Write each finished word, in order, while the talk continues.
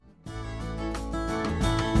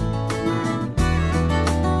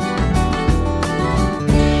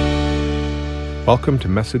Welcome to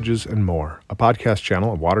Messages and More, a podcast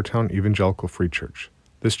channel of Watertown Evangelical Free Church.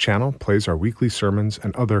 This channel plays our weekly sermons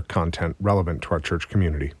and other content relevant to our church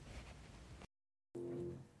community.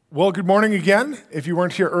 Well, good morning again. If you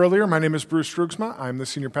weren't here earlier, my name is Bruce Droogsma. I'm the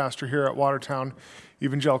senior pastor here at Watertown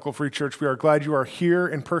Evangelical Free Church. We are glad you are here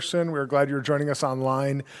in person. We are glad you're joining us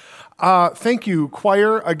online. Thank you,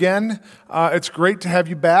 choir, again. It's great to have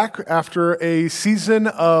you back after a season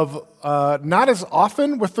of not as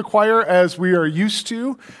often with the choir as we are used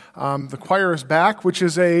to. The choir is back, which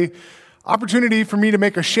is a opportunity for me to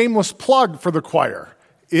make a shameless plug for the choir.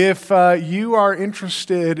 If you are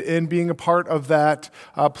interested in being a part of that,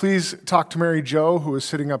 please talk to Mary Jo, who is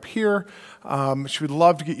sitting up here. She would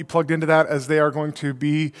love to get you plugged into that, as they are going to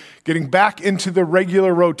be getting back into the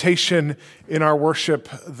regular rotation in our worship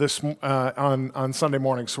this on Sunday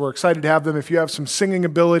morning. So we're excited to have them. If you have some singing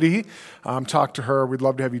ability, talk to her. We'd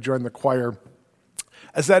love to have you join the choir,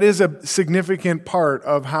 as that is a significant part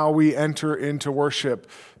of how we enter into worship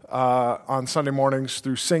on Sunday mornings,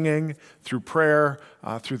 through singing, through prayer,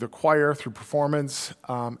 through the choir, through performance,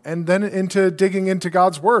 and then into digging into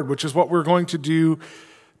God's Word, which is what we're going to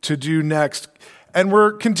do next. And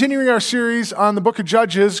we're continuing our series on the book of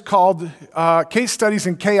Judges called Case Studies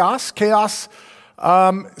in Chaos. Chaos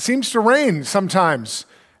seems to reign sometimes,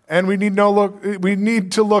 and we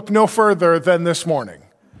need to look no further than this morning.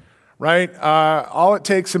 Right? All it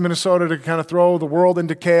takes in Minnesota to kind of throw the world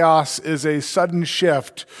into chaos is a sudden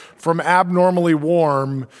shift from abnormally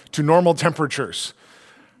warm to normal temperatures.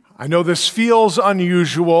 I know this feels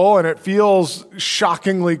unusual and it feels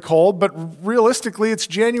shockingly cold, but realistically, it's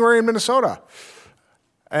January in Minnesota.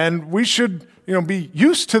 And we should, be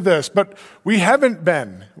used to this, but we haven't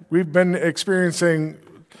been. We've been experiencing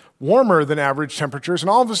warmer than average temperatures, and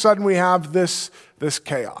all of a sudden we have this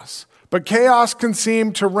chaos. But chaos can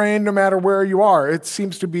seem to reign no matter where you are. It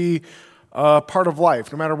seems to be a part of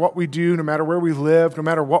life. No matter what we do, no matter where we live, no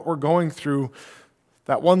matter what we're going through,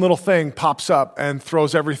 that one little thing pops up and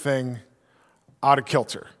throws everything out of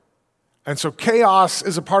kilter. And so chaos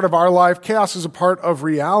is a part of our life. Chaos is a part of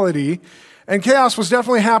reality. And chaos was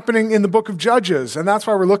definitely happening in the book of Judges. And that's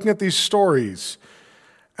why we're looking at these stories.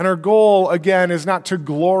 And our goal, again, is not to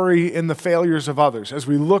glory in the failures of others. As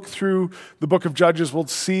we look through the book of Judges, we'll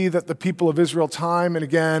see that the people of Israel time and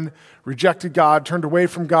again rejected God, turned away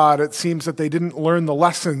from God. It seems that they didn't learn the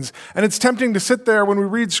lessons. And it's tempting to sit there when we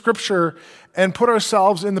read Scripture and put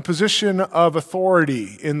ourselves in the position of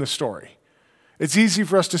authority in the story. It's easy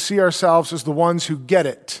for us to see ourselves as the ones who get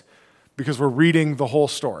it because we're reading the whole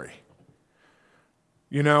story.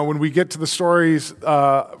 When we get to the stories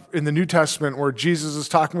in the New Testament where Jesus is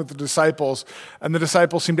talking with the disciples, and the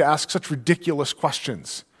disciples seem to ask such ridiculous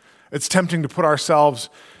questions, it's tempting to put ourselves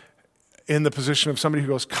in the position of somebody who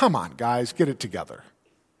goes, "Come on, guys, get it together."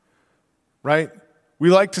 Right? We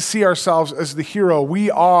like to see ourselves as the hero.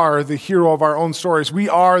 We are the hero of our own stories. We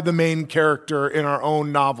are the main character in our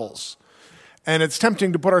own novels. And it's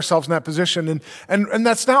tempting to put ourselves in that position. And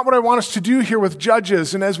that's not what I want us to do here with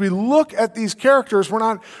Judges. And as we look at these characters, we're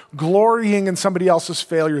not glorying in somebody else's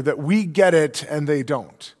failure, that we get it and they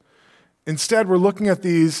don't. Instead, we're looking at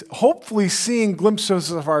these, hopefully seeing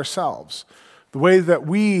glimpses of ourselves, the way that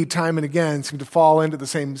we, time and again, seem to fall into the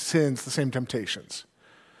same sins, the same temptations.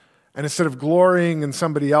 And instead of glorying in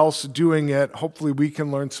somebody else doing it, hopefully we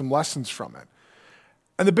can learn some lessons from it.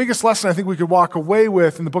 And the biggest lesson I think we could walk away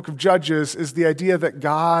with in the book of Judges is the idea that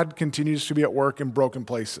God continues to be at work in broken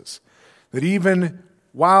places. That even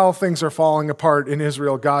while things are falling apart in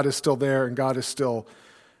Israel, God is still there and God is still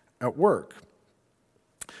at work.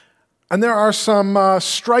 And there are some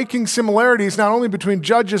striking similarities not only between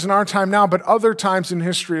Judges in our time now, but other times in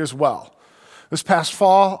history as well. This past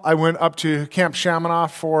fall, I went up to Camp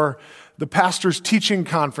Chaminade for the pastor's teaching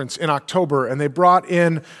conference in October, and they brought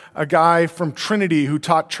in a guy from Trinity who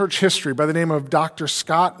taught church history by the name of Dr.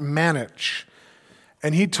 Scott Manich.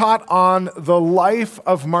 And he taught on the life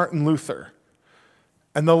of Martin Luther.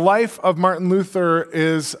 And the life of Martin Luther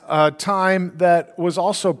is a time that was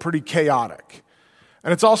also pretty chaotic.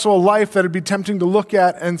 And it's also a life that would be tempting to look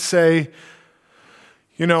at and say,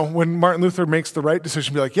 when Martin Luther makes the right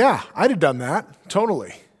decision, be like, yeah, I'd have done that,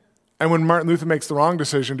 totally. And when Martin Luther makes the wrong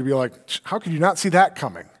decision, to be like, how could you not see that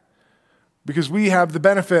coming? Because we have the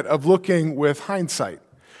benefit of looking with hindsight.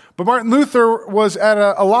 But Martin Luther was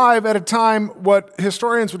alive at a time what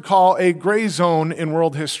historians would call a gray zone in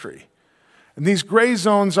world history. And these gray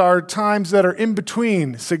zones are times that are in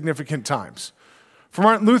between significant times. For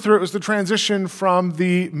Martin Luther, it was the transition from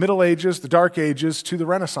the Middle Ages, the Dark Ages, to the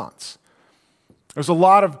Renaissance. There's a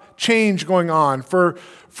lot of change going on. For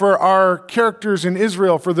our characters in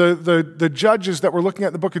Israel, for the judges that we're looking at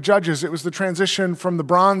in the book of Judges, it was the transition from the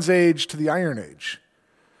Bronze Age to the Iron Age.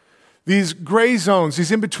 These gray zones,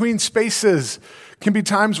 these in-between spaces, can be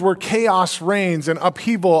times where chaos reigns and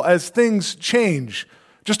upheaval as things change.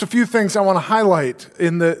 Just a few things I want to highlight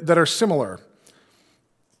that are similar.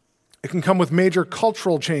 It can come with major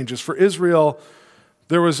cultural changes. For Israel,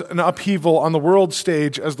 there was an upheaval on the world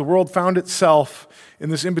stage as the world found itself in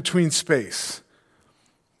this in-between space.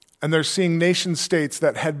 And they're seeing nation states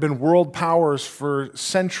that had been world powers for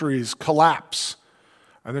centuries collapse.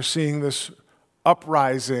 And they're seeing this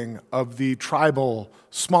uprising of the tribal,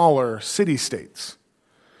 smaller city-states.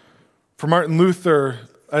 For Martin Luther,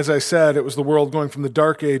 as I said, it was the world going from the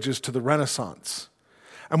Dark Ages to the Renaissance.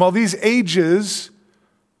 And while these ages,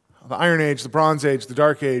 the Iron Age, the Bronze Age, the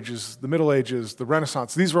Dark Ages, the Middle Ages, the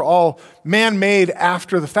Renaissance, these were all man-made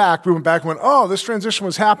after the fact. We went back and went, oh, this transition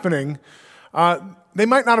was happening. They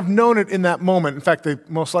might not have known it in that moment. In fact, they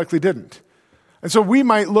most likely didn't. And so we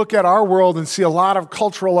might look at our world and see a lot of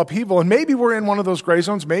cultural upheaval, and maybe we're in one of those gray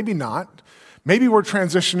zones, maybe not. Maybe we're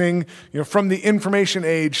transitioning, from the information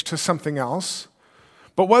age to something else.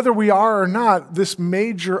 But whether we are or not, this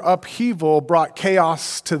major upheaval brought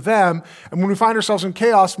chaos to them. And when we find ourselves in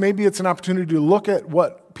chaos, maybe it's an opportunity to look at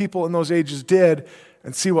what people in those ages did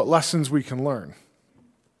and see what lessons we can learn.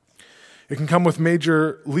 It can come with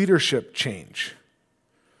major leadership change.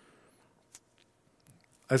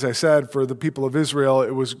 As I said, for the people of Israel,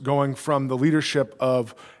 it was going from the leadership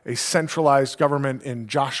of a centralized government in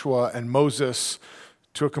Joshua and Moses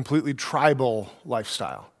to a completely tribal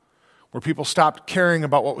lifestyle, where people stopped caring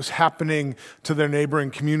about what was happening to their neighboring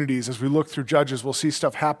communities. As we look through Judges, we'll see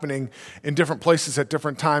stuff happening in different places at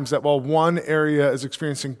different times, that while one area is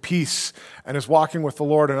experiencing peace and is walking with the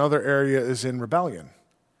Lord, another area is in rebellion.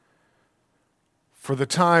 For the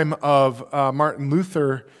time of Martin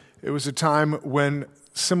Luther, it was a time when,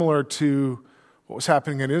 similar to what was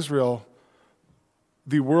happening in Israel,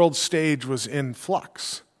 the world stage was in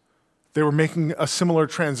flux. They were making a similar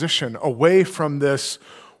transition away from this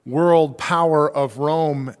world power of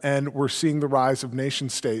Rome, and we're seeing the rise of nation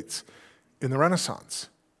states in the Renaissance.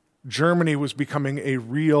 Germany was becoming a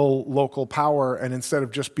real local power, and instead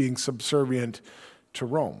of just being subservient to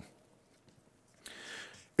Rome.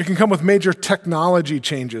 It can come with major technology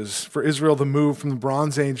changes. For Israel, the move from the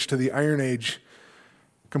Bronze Age to the Iron Age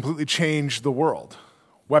completely changed the world.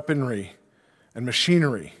 Weaponry and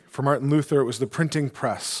machinery. For Martin Luther, it was the printing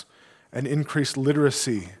press and increased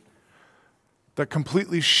literacy that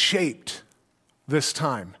completely shaped this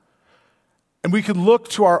time. And we could look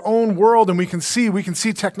to our own world and we can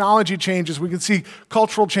see technology changes, we can see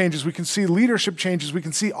cultural changes, we can see leadership changes, we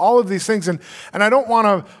can see all of these things. And I don't want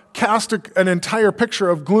to cast an entire picture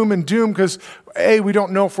of gloom and doom because A, we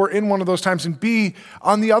don't know if we're in one of those times, and B,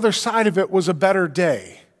 on the other side of it was a better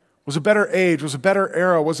day, was a better age, was a better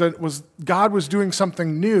era, God was doing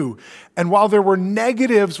something new. And while there were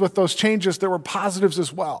negatives with those changes, there were positives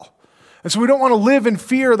as well. And so we don't want to live in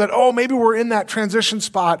fear that, maybe we're in that transition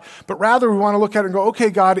spot, but rather we want to look at it and go,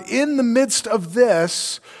 okay, God, in the midst of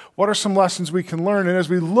this, what are some lessons we can learn? And as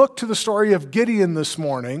we look to the story of Gideon this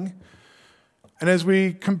morning, and as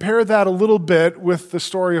we compare that a little bit with the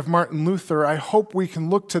story of Martin Luther, I hope we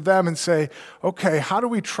can look to them and say, okay, how do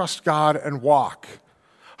we trust God and walk?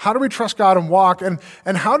 How do we trust God and walk? And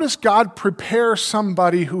how does God prepare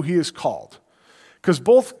somebody who he has called? Because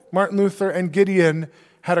both Martin Luther and Gideon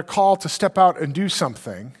had a call to step out and do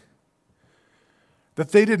something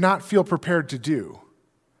that they did not feel prepared to do.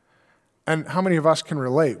 And how many of us can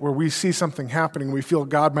relate, where we see something happening, we feel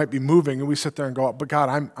God might be moving, and we sit there and go, but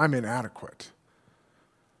God, I'm inadequate.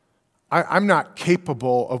 I'm not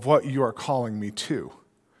capable of what you are calling me to.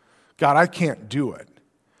 God, I can't do it.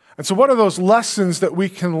 And so what are those lessons that we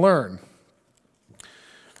can learn?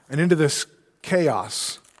 And into this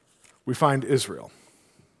chaos, we find Israel.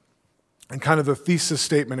 And kind of the thesis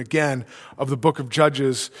statement, again, of the book of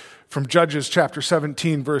Judges, from Judges chapter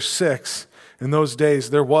 17, verse 6, in those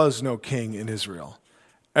days there was no king in Israel.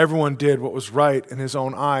 Everyone did what was right in his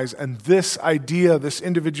own eyes. And this idea, this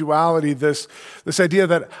individuality, this idea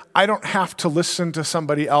that I don't have to listen to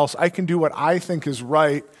somebody else, I can do what I think is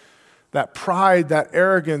right, that pride, that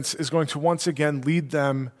arrogance is going to once again lead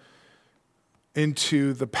them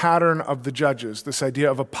into the pattern of the judges, this idea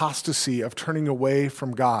of apostasy, of turning away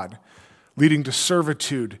from God, leading to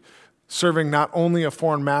servitude, serving not only a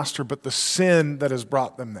foreign master, but the sin that has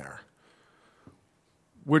brought them there,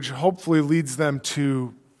 which hopefully leads them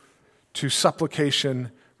to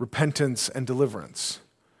supplication, repentance, and deliverance.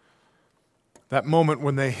 That moment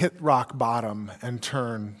when they hit rock bottom and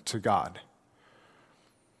turn to God.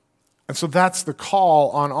 And so that's the call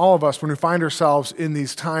on all of us when we find ourselves in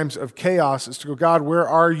these times of chaos, is to go, God, where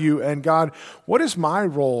are you? And God, what is my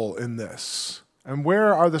role in this? And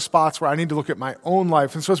where are the spots where I need to look at my own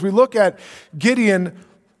life? And so as we look at Gideon,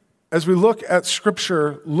 as we look at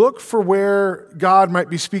Scripture, look for where God might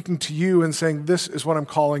be speaking to you and saying, this is what I'm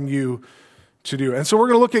calling you to do. And so we're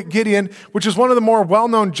going to look at Gideon, which is one of the more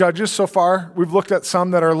well-known judges so far. We've looked at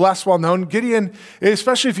some that are less well-known. Gideon,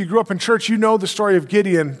 especially if you grew up in church, you know the story of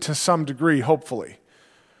Gideon to some degree, hopefully.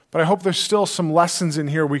 But I hope there's still some lessons in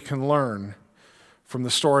here we can learn from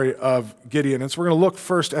the story of Gideon. And so we're going to look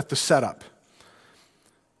first at the setup.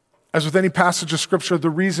 As with any passage of Scripture,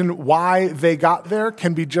 the reason why they got there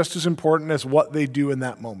can be just as important as what they do in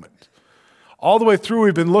that moment. All the way through,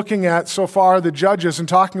 we've been looking at, so far, the judges and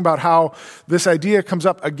talking about how this idea comes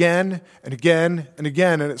up again and again and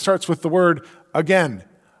again, and it starts with the word again.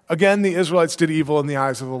 Again, the Israelites did evil in the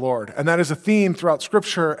eyes of the Lord. And that is a theme throughout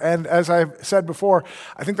Scripture, and as I've said before,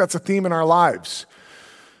 I think that's a theme in our lives.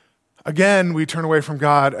 Again, we turn away from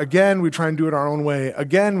God. Again, we try and do it our own way.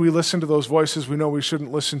 Again, we listen to those voices we know we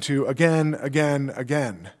shouldn't listen to. Again, again,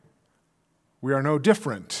 again. We are no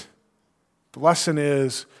different. The lesson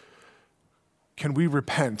is, can we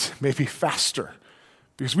repent maybe faster?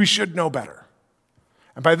 Because we should know better.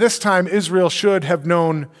 And by this time, Israel should have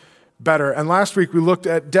known better. And last week we looked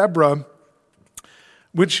at Deborah,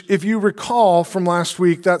 which, if you recall from last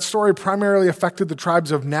week, that story primarily affected the tribes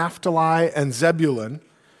of Naphtali and Zebulun.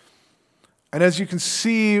 And as you can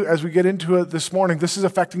see, as we get into it this morning, this is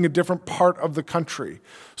affecting a different part of the country.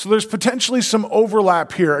 So there's potentially some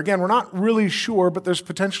overlap here. Again, we're not really sure, but there's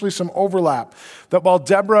potentially some overlap. That while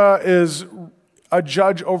Deborah is a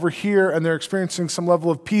judge over here and they're experiencing some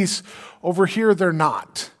level of peace, over here they're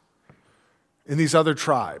not in these other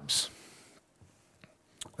tribes.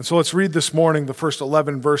 And so let's read this morning the first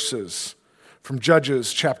 11 verses from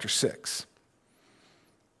Judges chapter 6.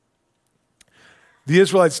 The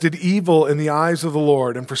Israelites did evil in the eyes of the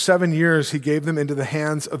Lord, and for 7 years he gave them into the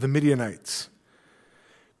hands of the Midianites.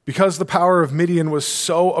 Because the power of Midian was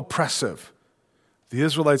so oppressive, the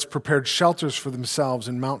Israelites prepared shelters for themselves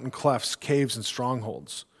in mountain clefts, caves, and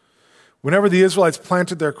strongholds. Whenever the Israelites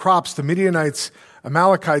planted their crops, the Midianites,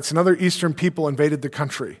 Amalekites, and other eastern people invaded the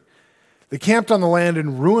country. They camped on the land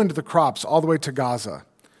and ruined the crops all the way to Gaza,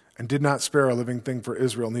 and did not spare a living thing for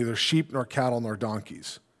Israel, neither sheep nor cattle nor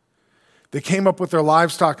donkeys. They came up with their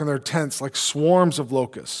livestock in their tents like swarms of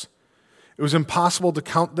locusts. It was impossible to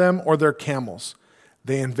count them or their camels.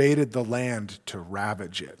 They invaded the land to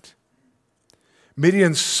ravage it.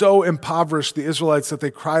 Midian so impoverished the Israelites that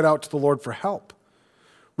they cried out to the Lord for help.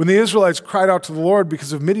 When the Israelites cried out to the Lord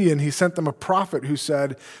because of Midian, he sent them a prophet who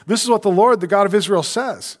said, "This is what the Lord, the God of Israel,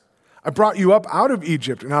 says. I brought you up out of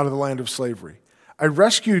Egypt and out of the land of slavery. I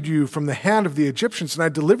rescued you from the hand of the Egyptians, and I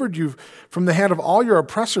delivered you from the hand of all your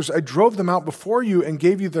oppressors. I drove them out before you and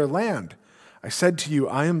gave you their land. I said to you,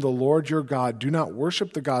 I am the Lord your God. Do not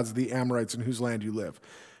worship the gods of the Amorites in whose land you live.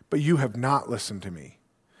 But you have not listened to me."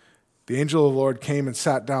 The angel of the Lord came and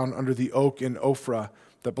sat down under the oak in Ophrah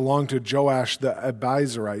that belonged to Joash the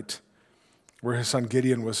Abiezrite, where his son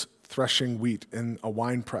Gideon was threshing wheat in a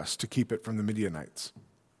winepress to keep it from the Midianites.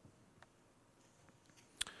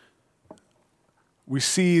 We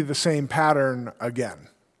see the same pattern again.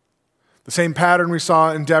 The same pattern we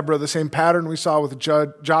saw in Deborah, the same pattern we saw with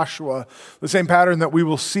Joshua, the same pattern that we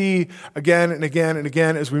will see again and again and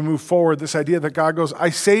again as we move forward. This idea that God goes,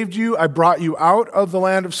 I saved you, I brought you out of the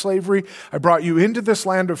land of slavery, I brought you into this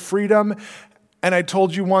land of freedom, and I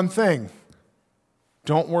told you one thing: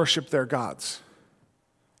 don't worship their gods.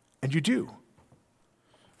 And you do.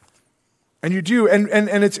 And you do. And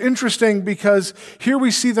it's interesting because here we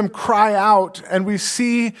see them cry out, and we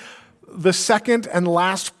see the second and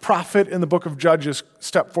last prophet in the book of Judges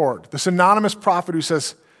step forward. This anonymous prophet who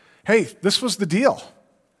says, hey, this was the deal.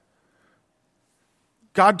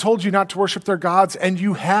 God told you not to worship their gods, and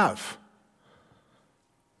you have.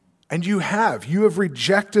 And you have. You have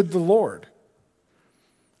rejected the Lord.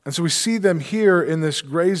 And so we see them here in this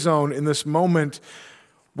gray zone, in this moment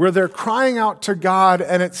where they're crying out to God,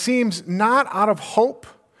 and it seems not out of hope,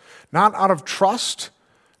 not out of trust,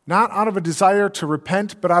 not out of a desire to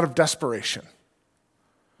repent, but out of desperation.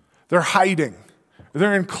 They're hiding.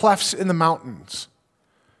 They're in clefts in the mountains.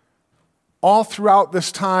 All throughout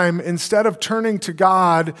this time, instead of turning to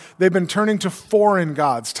God, they've been turning to foreign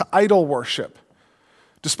gods, to idol worship.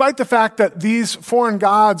 Despite the fact that these foreign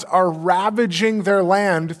gods are ravaging their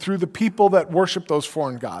land through the people that worship those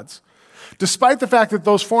foreign gods, despite the fact that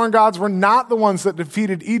those foreign gods were not the ones that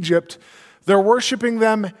defeated Egypt, they're worshiping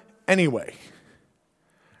them anyway.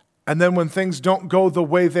 And then when things don't go the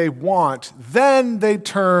way they want, then they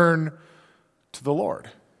turn to the Lord.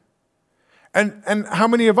 And how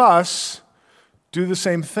many of us do the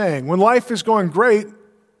same thing? When life is going great,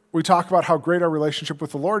 we talk about how great our relationship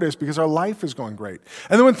with the Lord is because our life is going great.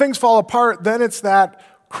 And then when things fall apart, then it's that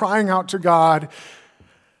crying out to God.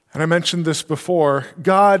 And I mentioned this before,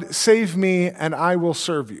 God, save me and I will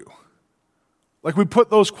serve you. Like we put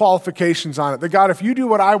those qualifications on it. That God, if you do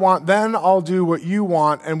what I want, then I'll do what you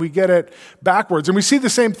want. And we get it backwards. And we see the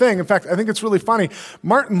same thing. In fact, I think it's really funny.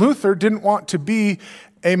 Martin Luther didn't want to be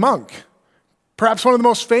a monk. Perhaps one of the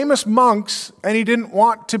most famous monks, and he didn't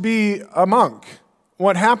want to be a monk.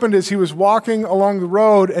 What happened is he was walking along the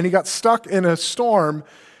road and he got stuck in a storm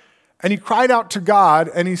and he cried out to God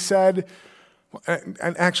and he said, and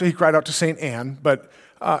actually he cried out to St. Anne, but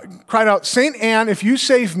cried out, St. Anne, if you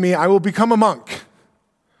save me, I will become a monk.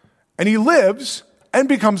 And he lives and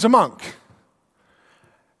becomes a monk.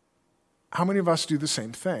 How many of us do the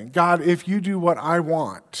same thing? God, if you do what I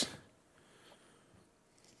want,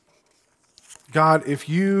 God, if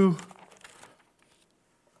you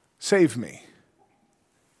save me.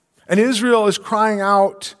 And Israel is crying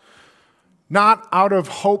out, not out of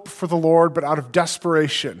hope for the Lord, but out of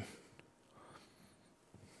desperation.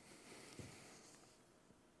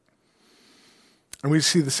 And we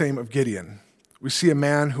see the same of Gideon. We see a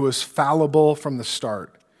man who is fallible from the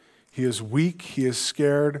start. He is weak, he is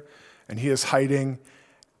scared, and he is hiding,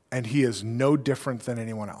 and he is no different than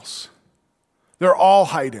anyone else. They're all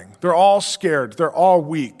hiding. They're all scared. They're all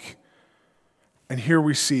weak. And here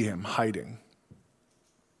we see him hiding.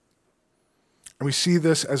 And we see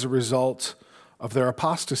this as a result of their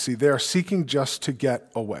apostasy. They are seeking just to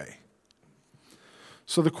get away.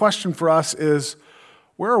 So the question for us is,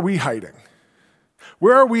 where are we hiding?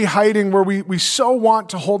 Where are we hiding where we so want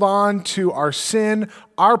to hold on to our sin,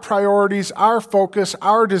 our priorities, our focus,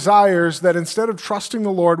 our desires, that instead of trusting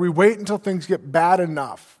the Lord, we wait until things get bad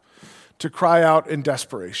enough to cry out in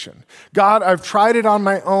desperation. God, I've tried it on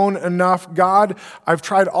my own enough. God, I've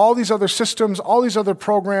tried all these other systems, all these other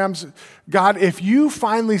programs. God, if you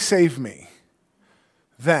finally save me,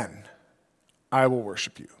 then I will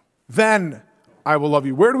worship you. Then I will love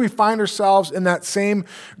you. Where do we find ourselves in that same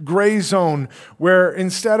gray zone where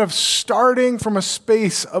instead of starting from a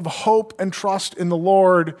space of hope and trust in the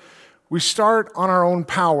Lord, we start on our own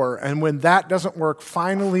power, and when that doesn't work,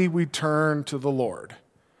 finally we turn to the Lord.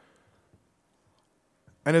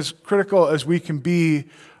 And as critical as we can be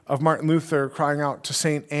of Martin Luther crying out to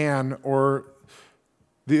St. Anne or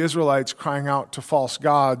the Israelites crying out to false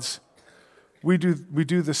gods, we do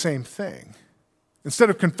the same thing.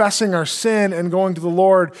 Instead of confessing our sin and going to the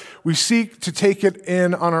Lord, we seek to take it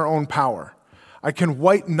in on our own power. I can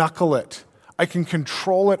white knuckle it. I can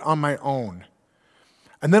control it on my own.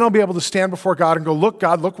 And then I'll be able to stand before God and go, look,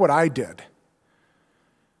 God, look what I did.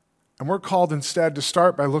 And we're called instead to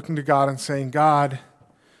start by looking to God and saying, God,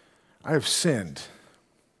 I have sinned.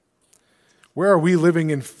 Where are we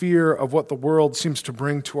living in fear of what the world seems to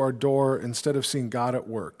bring to our door instead of seeing God at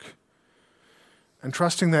work? And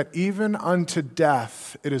trusting that even unto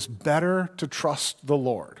death, it is better to trust the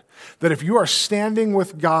Lord. That if you are standing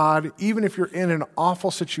with God, even if you're in an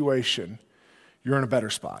awful situation, you're in a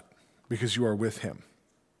better spot because you are with him.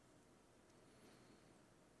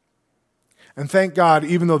 And thank God,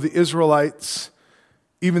 even though the Israelites,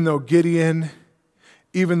 even though Gideon,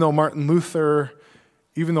 even though Martin Luther,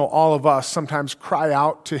 even though all of us sometimes cry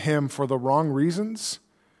out to him for the wrong reasons,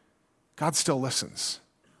 God still listens.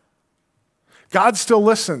 God still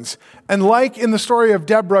listens. And like in the story of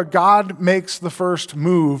Deborah, God makes the first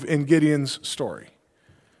move in Gideon's story.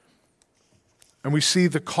 And we see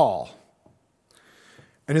the call.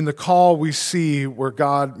 And in the call, we see where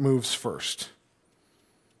God moves first.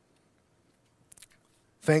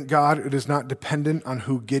 Thank God it is not dependent on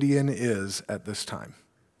who Gideon is at this time.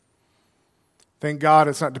 Thank God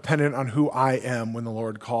it's not dependent on who I am when the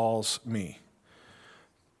Lord calls me.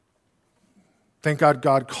 Thank God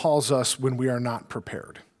God calls us when we are not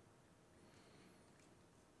prepared.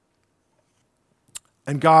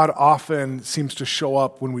 And God often seems to show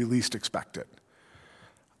up when we least expect it.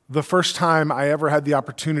 The first time I ever had the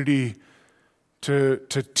opportunity to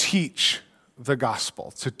teach the gospel,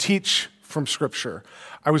 to teach from Scripture,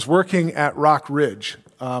 I was working at Rock Ridge,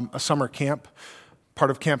 a summer camp, part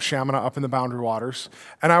of Camp Shamana up in the Boundary Waters.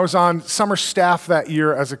 And I was on summer staff that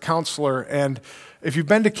year as a counselor. And if you've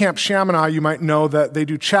been to Camp Shamana, you might know that they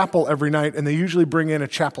do chapel every night, and they usually bring in a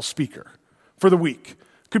chapel speaker for the week.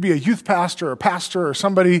 Could be a youth pastor or pastor or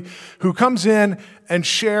somebody who comes in and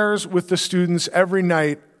shares with the students every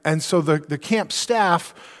night. And so the camp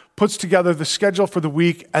staff puts together the schedule for the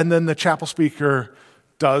week, and then the chapel speaker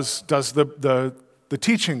does the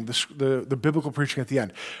teaching, the biblical preaching at the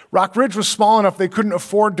end. Rock Ridge was small enough they couldn't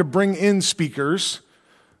afford to bring in speakers,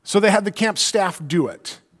 so they had the camp staff do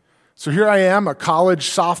it. So here I am, a college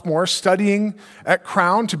sophomore, studying at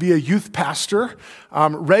Crown to be a youth pastor,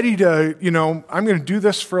 ready to, I'm going to do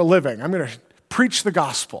this for a living. I'm going to preach the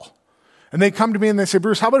gospel. And they come to me and they say,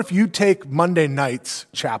 Bruce, how about if you take Monday nights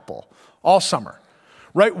chapel all summer?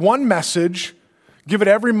 Write one message, give it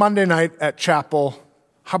every Monday night at chapel.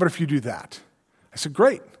 How about if you do that? I said,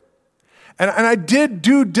 great. And I did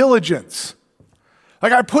due diligence.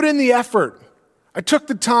 Like I put in the effort. I took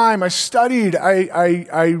the time, I studied,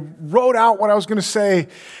 I wrote out what I was going to say,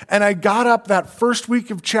 and I got up that first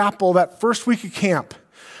week of chapel, that first week of camp.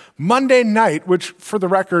 Monday night, which for the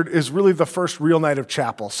record is really the first real night of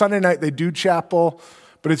chapel. Sunday night they do chapel,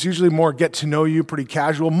 but it's usually more get to know you, pretty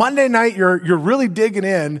casual. Monday night you're really digging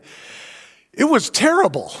in. It was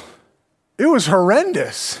terrible. It was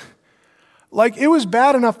horrendous. Like it was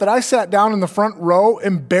bad enough that I sat down in the front row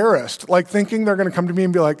embarrassed, like thinking they're going to come to me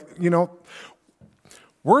and be like,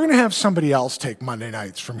 we're going to have somebody else take Monday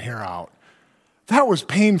nights from here out. That was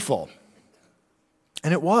painful.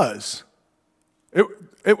 And it was. It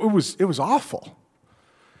was awful.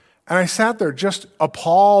 And I sat there just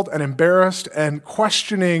appalled and embarrassed and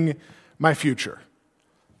questioning my future.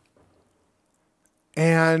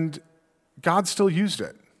 And God still used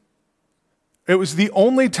it. It was the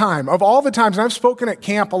only time, of all the times, and I've spoken at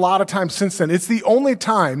camp a lot of times since then, it's the only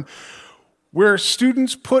time where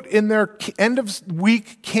students put in their end of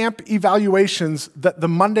week camp evaluations that the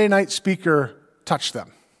Monday night speaker touched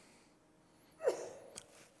them.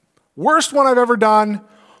 Worst one I've ever done,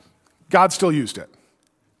 God still used it.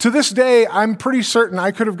 To this day, I'm pretty certain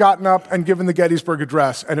I could have gotten up and given the Gettysburg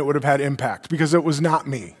Address and it would have had impact because it was not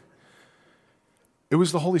me. It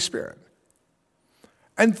was the Holy Spirit.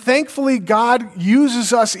 And thankfully, God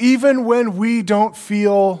uses us even when we don't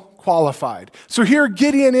feel qualified. So here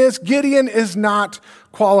Gideon is not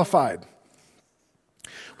qualified.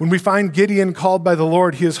 When we find Gideon called by the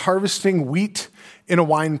Lord, he is harvesting wheat in a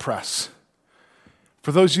wine press.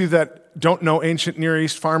 For those of you that don't know ancient Near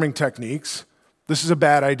East farming techniques, this is a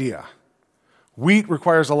bad idea. Wheat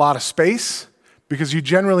requires a lot of space because you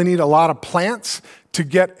generally need a lot of plants to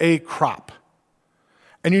get a crop.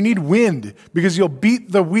 And you need wind because you'll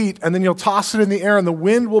beat the wheat and then you'll toss it in the air and the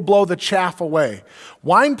wind will blow the chaff away.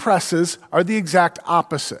 Wine presses are the exact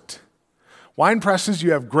opposite. Wine presses,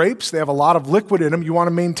 you have grapes, they have a lot of liquid in them. You want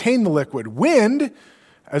to maintain the liquid. Wind,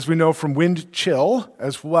 as we know from wind chill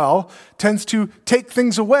as well, tends to take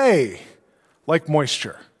things away like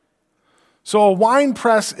moisture. So a wine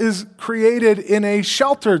press is created in a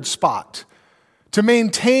sheltered spot to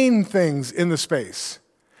maintain things in the space.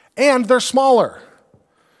 And they're smaller.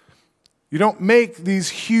 You don't make these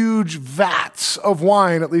huge vats of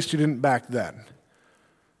wine, at least you didn't back then.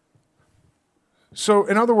 So,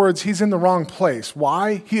 in other words, he's in the wrong place.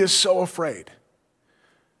 Why? He is so afraid.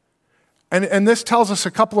 And this tells us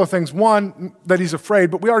a couple of things. One, that he's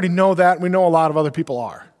afraid, but we already know that, and we know a lot of other people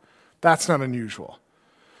are. That's not unusual.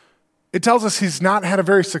 It tells us he's not had a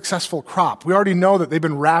very successful crop. We already know that they've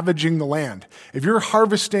been ravaging the land. If you're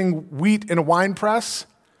harvesting wheat in a wine press,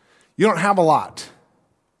 you don't have a lot.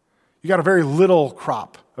 You got a very little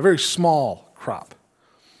crop, a very small crop.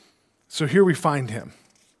 So here we find him.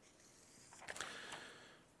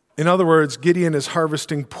 In other words, Gideon is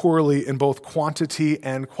harvesting poorly in both quantity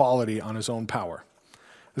and quality on his own power.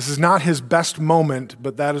 This is not his best moment,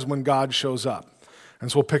 but that is when God shows up.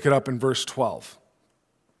 And so we'll pick it up in verse 12.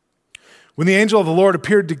 When the angel of the Lord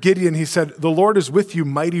appeared to Gideon, he said, "The Lord is with you,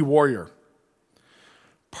 mighty warrior."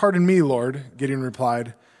 "Pardon me, Lord," Gideon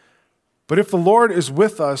replied. "But if the Lord is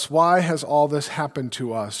with us, why has all this happened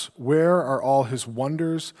to us? Where are all his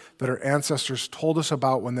wonders that our ancestors told us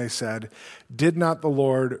about when they said, 'Did not the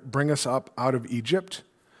Lord bring us up out of Egypt?'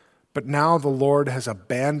 But now the Lord has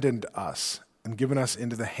abandoned us and given us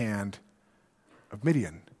into the hand of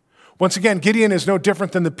Midian." Once again, Gideon is no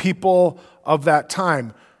different than the people of that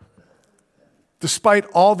time. Despite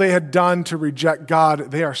all they had done to reject God,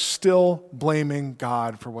 they are still blaming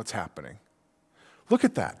God for what's happening. Look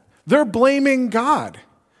at that. They're blaming God.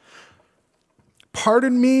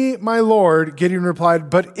 "Pardon me, my Lord," Gideon replied,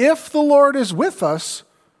 "but if the Lord is with us,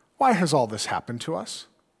 why has all this happened to us?"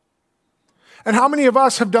 And how many of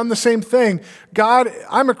us have done the same thing? God,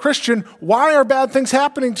 I'm a Christian. Why are bad things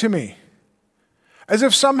happening to me? As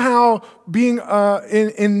if somehow being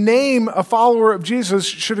in name a follower of Jesus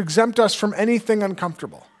should exempt us from anything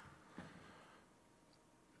uncomfortable.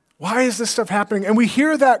 Why is this stuff happening? And we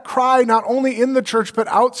hear that cry not only in the church, but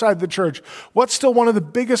outside the church. What's still one of the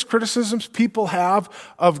biggest criticisms people have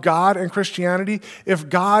of God and Christianity? If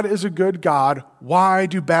God is a good God, why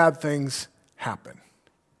do bad things happen?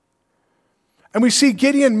 And we see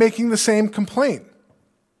Gideon making the same complaint.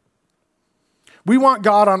 We want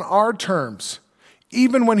God on our terms,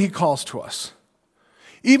 even when he calls to us.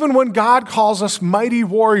 Even when God calls us mighty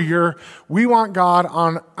warrior, we want God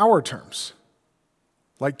on our terms.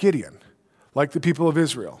 Like Gideon, like the people of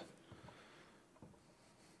Israel.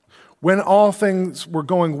 When all things were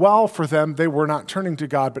going well for them, they were not turning to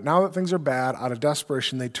God. But now that things are bad, out of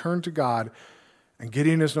desperation, they turn to God. And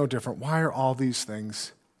Gideon is no different. Why are all these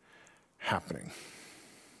things happening?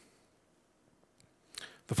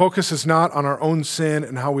 The focus is not on our own sin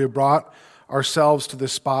and how we have brought ourselves to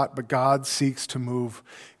this spot, but God seeks to move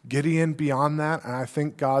Gideon beyond that, and I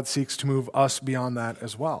think God seeks to move us beyond that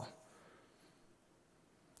as well.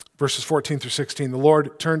 Verses 14 through 16, the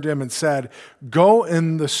Lord turned to him and said, "Go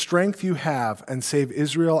in the strength you have and save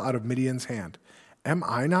Israel out of Midian's hand. Am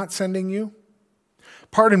I not sending you?"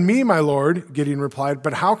 "Pardon me, my Lord," Gideon replied,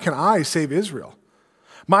 "but how can I save Israel?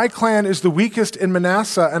 My clan is the weakest in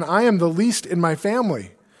Manasseh, and I am the least in my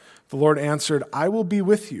family." The Lord answered, "I will be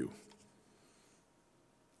with you,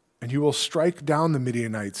 and you will strike down the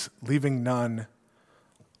Midianites, leaving none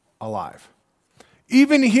alive."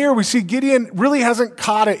 Even here, we see Gideon really hasn't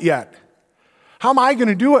caught it yet. How am I going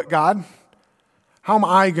to do it, God? How am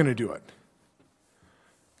I going to do it?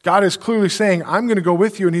 God is clearly saying, I'm going to go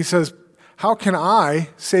with you. And he says, how can I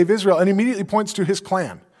save Israel? And he immediately points to his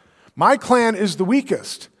clan. My clan is the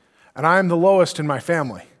weakest, and I am the lowest in my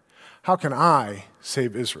family. How can I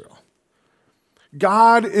save Israel?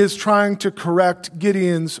 God is trying to correct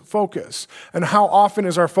Gideon's focus. And how often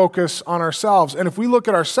is our focus on ourselves? And if we look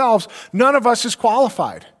at ourselves, none of us is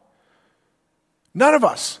qualified. None of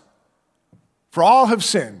us. For all have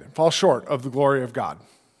sinned and fall short of the glory of God.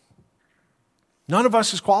 None of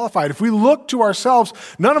us is qualified. If we look to ourselves,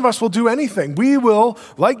 none of us will do anything. We will,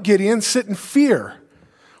 like Gideon, sit in fear.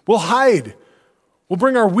 We'll hide. We'll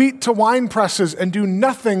bring our wheat to wine presses and do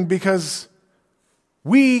nothing because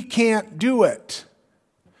we can't do it.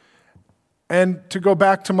 And to go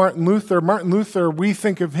back to Martin Luther, we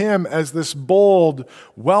think of him as this bold,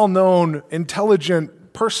 well-known,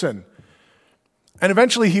 intelligent person. And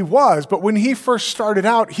eventually he was, but when he first started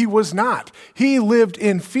out, he was not. He lived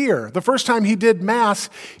in fear. The first time he did Mass,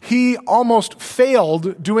 he almost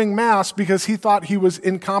failed doing Mass because he thought he was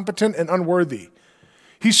incompetent and unworthy.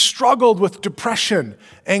 He struggled with depression,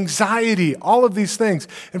 anxiety, all of these things.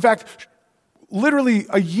 In fact, literally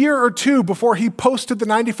a year or two before he posted the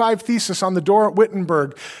 95 Thesis on the door at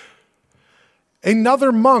Wittenberg,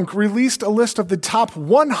 another monk released a list of the top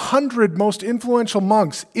 100 most influential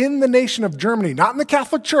monks in the nation of Germany, not in the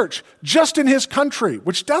Catholic Church, just in his country,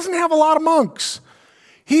 which doesn't have a lot of monks.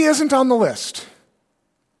 He isn't on the list.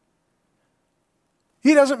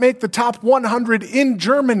 He doesn't make the top 100 in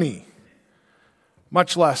Germany,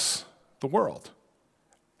 much less the world.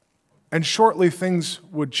 And shortly things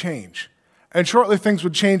would change. And shortly things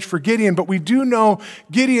would change for Gideon, but we do know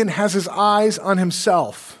Gideon has his eyes on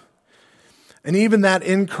himself. And even that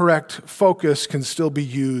incorrect focus can still be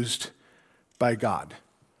used by God.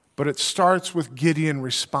 But it starts with Gideon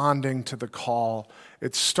responding to the call.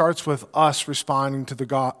 It starts with us responding to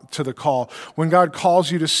the call. When God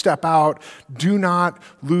calls you to step out, do not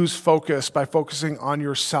lose focus by focusing on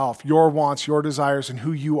yourself, your wants, your desires, and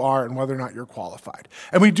who you are and whether or not you're qualified.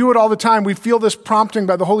 And we do it all the time. We feel this prompting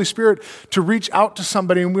by the Holy Spirit to reach out to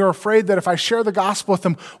somebody, and we're afraid that if I share the gospel with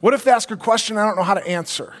them, what if they ask a question I don't know how to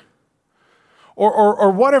answer?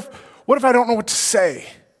 Or what if I don't know what to say?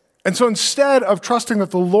 And so instead of trusting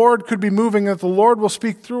that the Lord could be moving, that the Lord will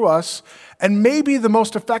speak through us, and maybe the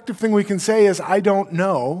most effective thing we can say is, I don't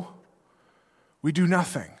know, we do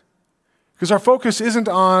nothing. Because our focus isn't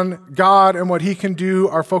on God and what he can do,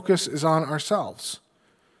 our focus is on ourselves.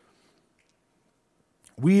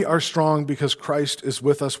 We are strong because Christ is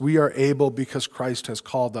with us. We are able because Christ has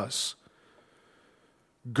called us.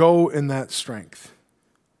 Go in that strength.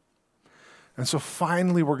 And so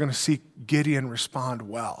finally, we're going to see Gideon respond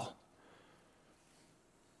well.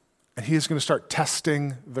 And he is going to start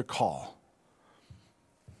testing the call.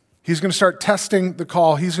 He's going to start testing the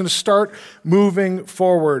call. He's going to start moving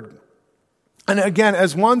forward. And again,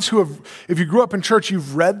 as ones who have, if you grew up in church,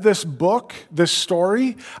 you've read this book, this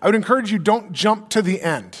story, I would encourage you, don't jump to the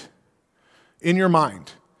end in your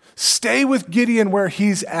mind. Stay with Gideon where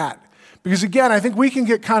he's at. Because again, I think we can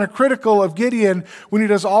get kind of critical of Gideon when he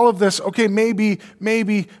does all of this, okay, maybe,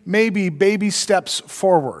 baby steps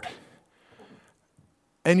forward.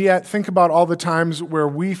 And yet, think about all the times where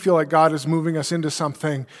we feel like God is moving us into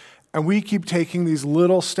something, and we keep taking these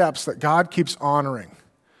little steps that God keeps honoring.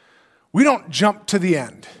 We don't jump to the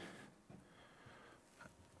end.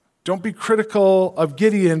 Don't be critical of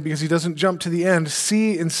Gideon because he doesn't jump to the end.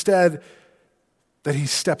 See instead that he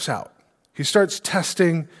steps out. He starts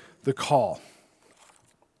testing the call.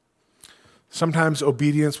 Sometimes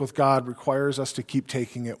obedience with God requires us to keep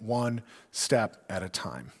taking it one step at a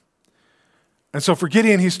time. And so for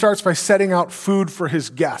Gideon, he starts by setting out food for his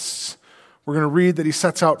guests. We're going to read that he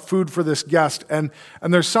sets out food for this guest. And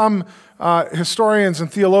there's some historians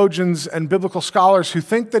and theologians and biblical scholars who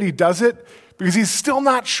think that he does it because he's still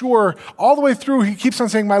not sure. All the way through, he keeps on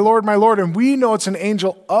saying, my Lord, and we know it's an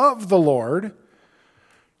angel of the Lord.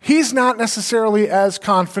 He's not necessarily as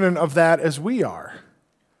confident of that as we are.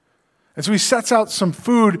 And so he sets out some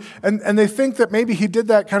food, and they think that maybe he did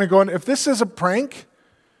that kind of going, if this is a prank,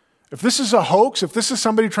 if this is a hoax, if this is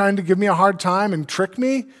somebody trying to give me a hard time and trick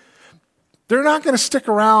me, they're not going to stick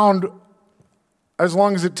around as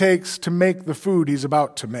long as it takes to make the food he's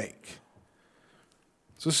about to make.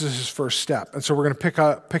 So this is his first step. And so we're going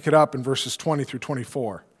to pick it up in verses 20 through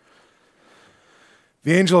 24.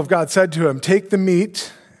 The angel of God said to him, take the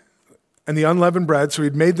meat and the unleavened bread. So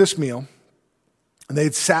he'd made this meal, and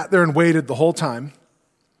they'd sat there and waited the whole time,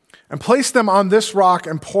 and placed them on this rock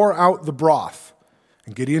and pour out the broth.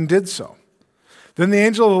 And Gideon did so. Then the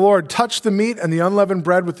angel of the Lord touched the meat and the unleavened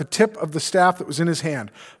bread with the tip of the staff that was in his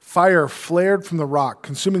hand. Fire flared from the rock,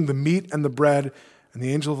 consuming the meat and the bread, and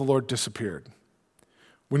the angel of the Lord disappeared.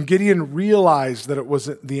 When Gideon realized that it was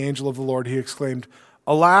the angel of the Lord, he exclaimed,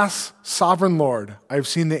 alas, sovereign Lord, I have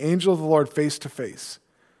seen the angel of the Lord face to face.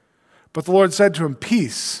 But the Lord said to him,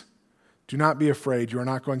 peace, do not be afraid, you are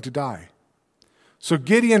not going to die. So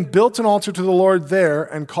Gideon built an altar to the Lord there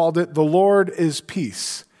and called it, the Lord is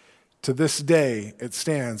peace. To this day it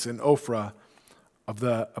stands in Ophrah of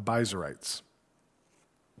the Abiezrites.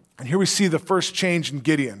 And here we see the first change in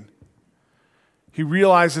Gideon. He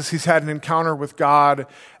realizes he's had an encounter with God,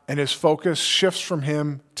 and his focus shifts from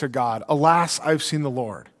him to God. Alas, I've seen the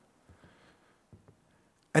Lord.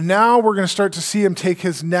 And now we're going to start to see him take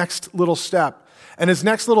his next little step. And his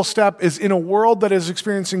next little step is in a world that is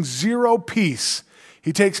experiencing zero peace.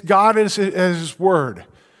 He takes God as his word.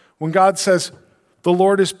 When God says, the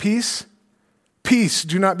Lord is peace, peace,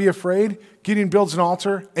 do not be afraid, Gideon builds an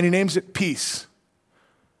altar and he names it peace.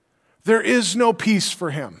 There is no peace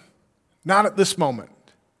for him. Not at this moment.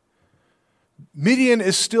 Midian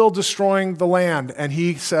is still destroying the land, and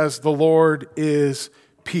he says, the Lord is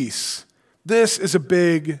peace. This is a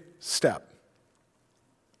big step.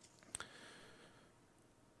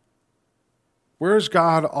 Where is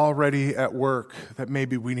God already at work that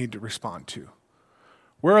maybe we need to respond to?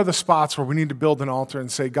 Where are the spots where we need to build an altar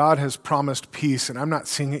and say, God has promised peace, and I'm not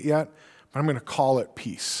seeing it yet, but I'm going to call it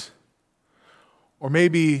peace? Or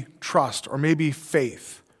maybe trust, or maybe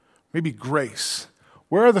faith. Maybe grace.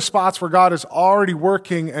 Where are the spots where God is already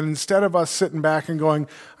working, and instead of us sitting back and going,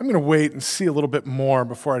 I'm going to wait and see a little bit more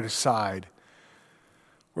before I decide,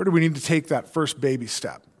 where do we need to take that first baby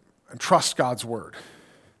step and trust God's word?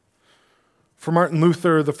 For Martin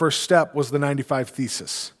Luther, the first step was the 95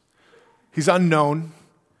 Thesis. He's unknown.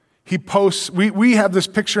 He posts, we have this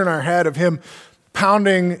picture in our head of him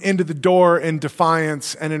pounding into the door in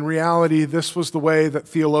defiance, and in reality, this was the way that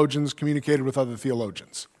theologians communicated with other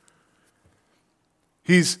theologians.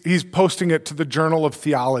 He's posting it to the Journal of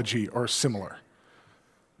Theology or similar.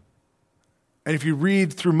 And if you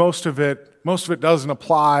read through most of it doesn't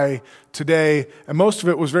apply today, and most of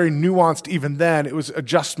it was very nuanced even then. It was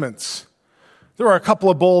adjustments. There were a couple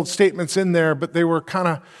of bold statements in there, but they were kind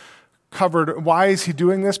of covered. Why is he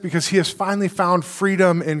doing this? Because he has finally found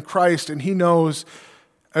freedom in Christ, and he knows,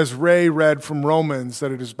 as Ray read from Romans,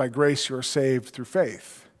 that it is by grace you are saved through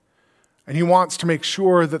faith. And he wants to make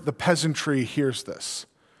sure that the peasantry hears this.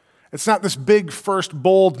 It's not this big first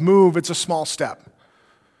bold move, it's a small step.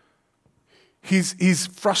 He's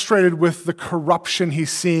frustrated with the corruption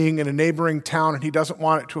he's seeing in a neighboring town, and he doesn't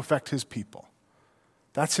want it to affect his people.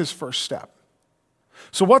 That's his first step.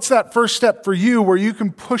 So what's that first step for you where you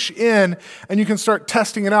can push in and you can start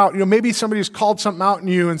testing it out? Maybe somebody's called something out in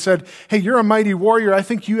you and said, hey, you're a mighty warrior. I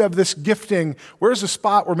think you have this gifting. Where's a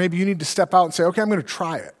spot where maybe you need to step out and say, okay, I'm going to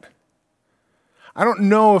try it. I don't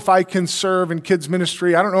know if I can serve in kids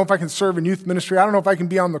ministry. I don't know if I can serve in youth ministry. I don't know if I can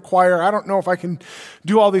be on the choir. I don't know if I can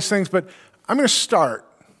do all these things, but I'm going to start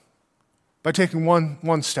by taking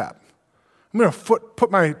one step. I'm going to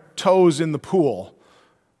put my toes in the pool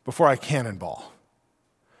before I cannonball.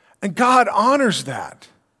 And God honors that.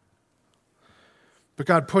 But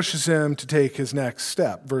God pushes him to take his next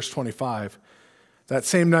step. Verse 25. That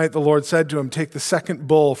same night the Lord said to him, "Take the second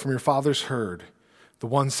bull from your father's herd, the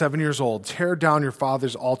one 7 years old, tear down your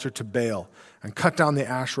father's altar to Baal and cut down the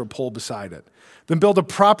Asherah pole beside it. Then build a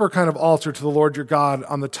proper kind of altar to the Lord your God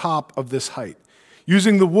on the top of this height.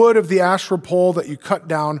 Using the wood of the Asherah pole that you cut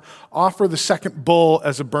down, offer the second bull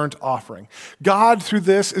as a burnt offering." God, through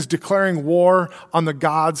this, is declaring war on the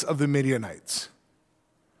gods of the Midianites.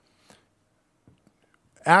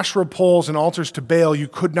 Asherah poles and altars to Baal, you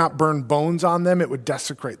could not burn bones on them. It would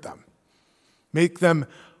desecrate them, make them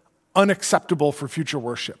unacceptable for future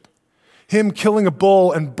worship. Him killing a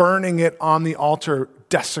bull and burning it on the altar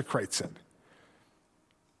desecrates it.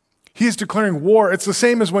 He is declaring war. It's the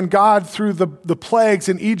same as when God, through the plagues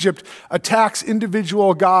in Egypt, attacks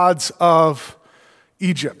individual gods of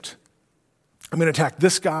Egypt. I'm going to attack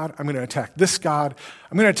this God. I'm going to attack this God.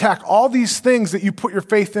 I'm going to attack all these things that you put your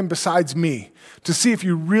faith in besides me to see if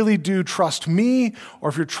you really do trust me or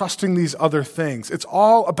if you're trusting these other things. It's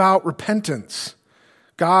all about repentance.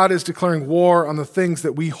 God is declaring war on the things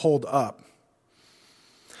that we hold up.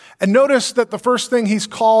 And notice that the first thing he's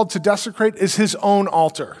called to desecrate is his own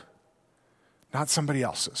altar, not somebody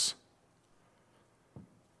else's.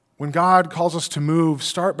 When God calls us to move,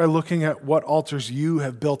 start by looking at what altars you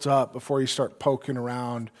have built up before you start poking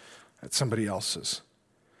around at somebody else's.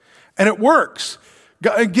 And it works.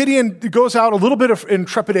 Gideon goes out a little bit in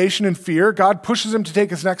trepidation and fear. God pushes him to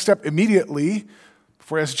take his next step immediately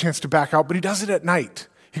before he has a chance to back out, but he does it at night.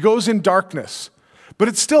 He goes in darkness, but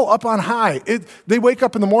it's still up on high. They wake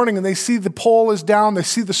up in the morning and they see the pole is down. They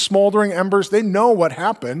see the smoldering embers. They know what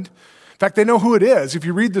happened. In fact, they know who it is. If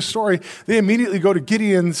you read the story, they immediately go to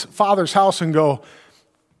Gideon's father's house and go,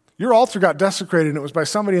 "Your altar got desecrated and it was by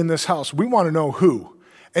somebody in this house. We want to know who."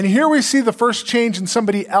 And here we see the first change in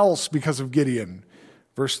somebody else because of Gideon.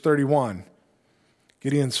 Verse 31,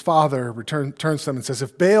 Gideon's father turns to them and says,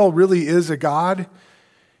 "If Baal really is a god,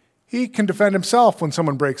 he can defend himself when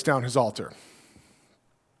someone breaks down his altar."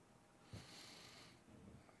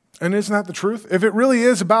 And isn't that the truth? If it really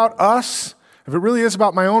is about us, if it really is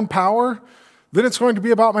about my own power, then it's going to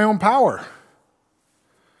be about my own power.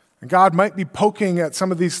 And God might be poking at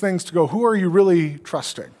some of these things to go, who are you really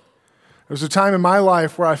trusting? There was a time in my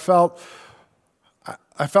life where I felt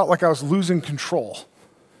like I was losing control.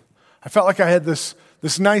 I felt like I had this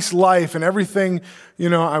nice life and everything,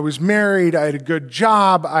 I was married, I had a good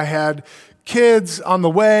job, I had kids on the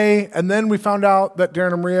way, and then we found out that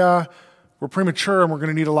Darren and Maria were premature and we're going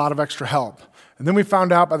to need a lot of extra help. And then we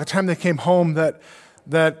found out by the time they came home that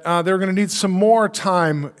they were going to need some more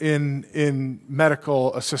time in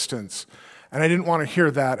medical assistance. And I didn't want to hear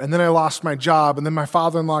that. And then I lost my job. And then my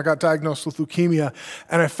father-in-law got diagnosed with leukemia.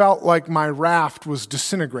 And I felt like my raft was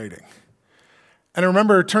disintegrating. And I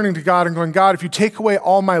remember turning to God and going, "God, if you take away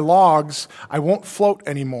all my logs, I won't float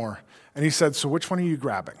anymore." And he said, "So which one are you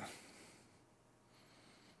grabbing?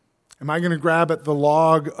 Am I going to grab at the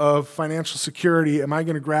log of financial security? Am I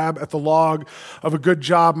going to grab at the log of a good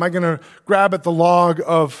job? Am I going to grab at the log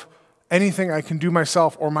of anything I can do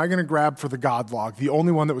myself? Or am I going to grab for the God log, the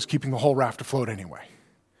only one that was keeping the whole raft afloat anyway?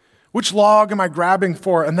 Which log am I grabbing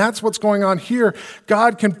for?" And that's what's going on here.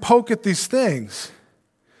 God can poke at these things.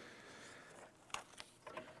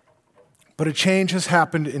 But a change has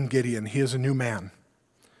happened in Gideon. He is a new man.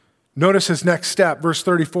 Notice his next step, verse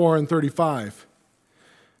 34 and 35.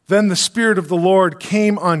 Then the Spirit of the Lord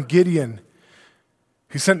came on Gideon.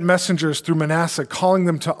 He sent messengers through Manasseh, calling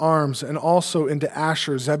them to arms, and also into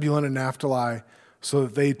Asher, Zebulun, and Naphtali, so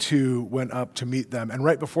that they too went up to meet them. And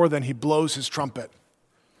right before then, he blows his trumpet,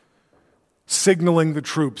 signaling the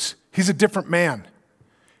troops. He's a different man.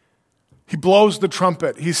 He blows the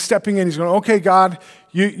trumpet. He's stepping in. He's going, "Okay, God,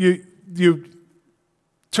 you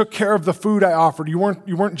took care of the food I offered. You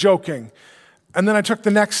weren't joking." And then I took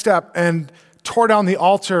the next step and tore down the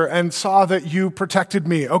altar and saw that you protected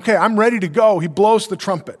me. Okay, I'm ready to go. He blows the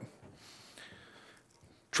trumpet.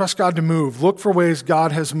 Trust God to move. Look for ways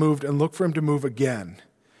God has moved and look for him to move again.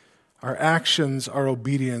 Our actions are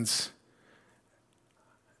obedience,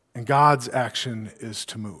 and God's action is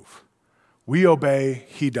to move. We obey,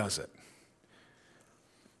 he does it.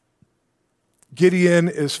 Gideon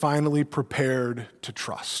is finally prepared to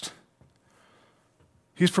trust.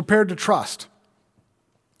 He's prepared to trust.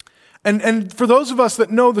 And for those of us that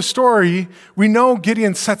know the story, we know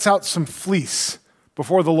Gideon sets out some fleece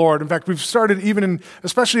before the Lord. In fact, we've started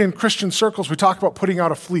especially in Christian circles, we talk about putting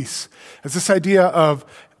out a fleece. It's this idea of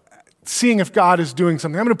seeing if God is doing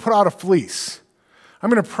something. I'm going to put out a fleece. I'm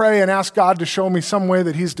going to pray and ask God to show me some way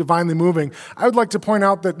that he's divinely moving. I would like to point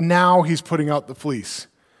out that now he's putting out the fleece.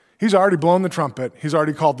 He's already blown the trumpet. He's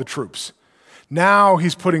already called the troops. Now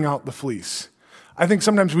he's putting out the fleece. I think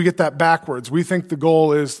sometimes we get that backwards. We think the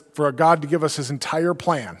goal is for God to give us his entire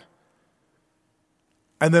plan,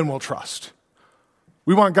 and then we'll trust.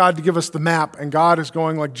 We want God to give us the map, and God is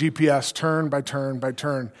going like GPS, turn by turn by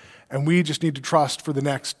turn, and we just need to trust for the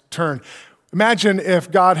next turn. Imagine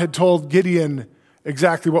if God had told Gideon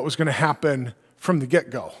exactly what was going to happen from the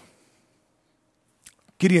get-go.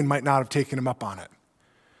 Gideon might not have taken him up on it.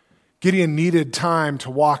 Gideon needed time to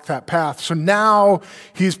walk that path. So now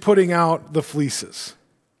he's putting out the fleeces.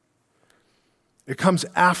 It comes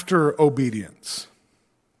after obedience.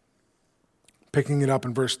 Picking it up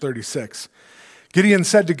in verse 36. Gideon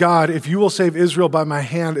said to God, "If you will save Israel by my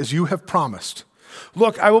hand as you have promised,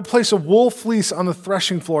 look, I will place a wool fleece on the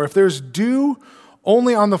threshing floor. If there's dew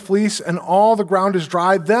only on the fleece and all the ground is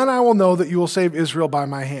dry, then I will know that you will save Israel by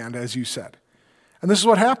my hand, as you said." And this is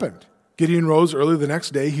what happened. Gideon rose early the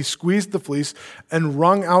next day. He squeezed the fleece and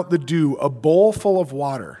wrung out the dew, a bowl full of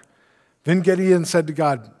water. Then Gideon said to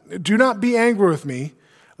God, "Do not be angry with me.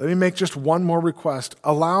 Let me make just one more request.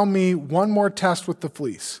 Allow me one more test with the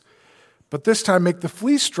fleece. But this time make the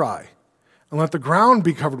fleece dry and let the ground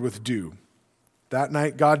be covered with dew." That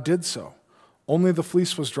night God did so. Only the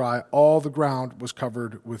fleece was dry. All the ground was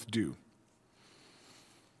covered with dew.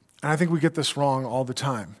 And I think we get this wrong all the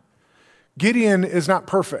time. Gideon is not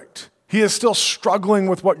perfect. He is still struggling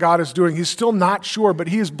with what God is doing. He's still not sure, but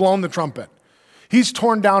he has blown the trumpet. He's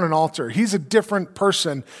torn down an altar. He's a different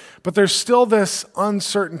person, but there's still this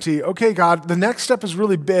uncertainty. Okay, God, the next step is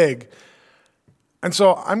really big. And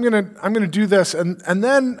so I'm gonna do this, and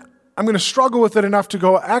then I'm gonna struggle with it enough to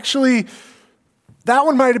go, actually, that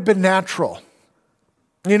one might have been natural.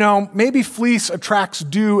 You know, maybe fleece attracts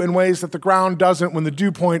dew in ways that the ground doesn't when the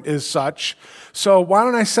dew point is such. So why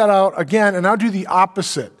don't I set out again and I'll do the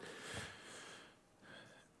opposite?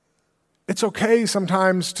 It's okay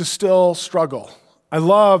sometimes to still struggle. I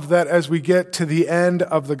love that as we get to the end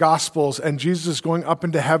of the Gospels and Jesus is going up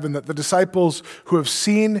into heaven, that the disciples who have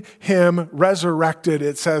seen him resurrected,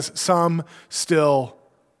 it says some still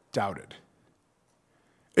doubted.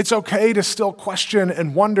 It's okay to still question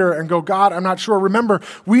and wonder and go, God, I'm not sure. Remember,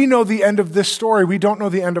 we know the end of this story. We don't know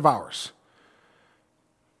the end of ours.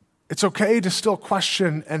 It's okay to still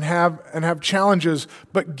question and have challenges,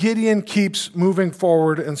 but Gideon keeps moving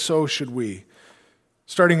forward, and so should we.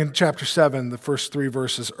 Starting in chapter 7, the first 3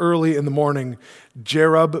 verses. Early in the morning,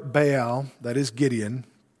 Jerub-Baal, that is Gideon,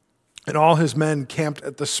 and all his men camped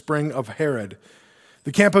at the spring of Harod.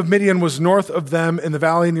 The camp of Midian was north of them in the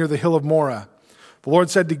valley near the hill of Moreh. The Lord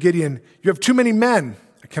said to Gideon, "You have too many men.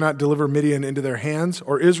 I cannot deliver Midian into their hands,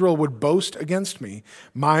 or Israel would boast against me.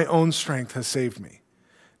 My own strength has saved me.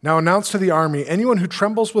 Now announce to the army, anyone who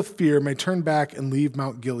trembles with fear may turn back and leave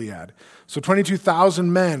Mount Gilead." So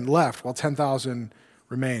 22,000 men left, while 10,000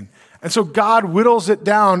 remain. And so God whittles it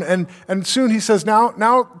down, and soon he says,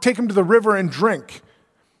 now take him to the river and drink.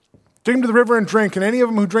 Take him to the river and drink, and any of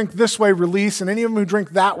them who drink this way release, and any of them who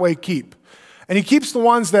drink that way keep. And he keeps the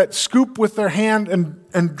ones that scoop with their hand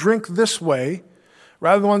and drink this way,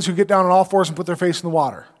 rather than the ones who get down on all fours and put their face in the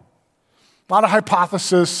water. A lot of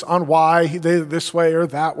hypothesis on why they this way or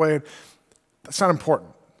that way. That's not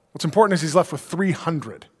important. What's important is he's left with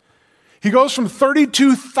 300. He goes from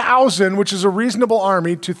 32,000, which is a reasonable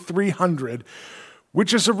army, to 300,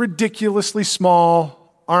 which is a ridiculously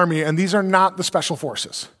small army. And these are not the special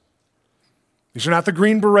forces. These are not the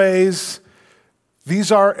Green Berets.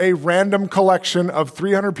 These are a random collection of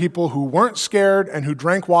 300 people who weren't scared and who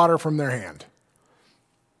drank water from their hand.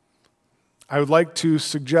 I would like to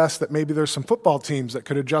suggest that maybe there's some football teams that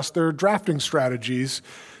could adjust their drafting strategies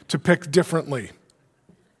to pick differently.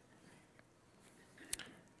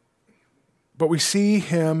 But we see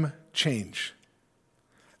him change.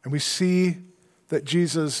 And we see that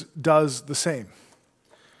Jesus does the same.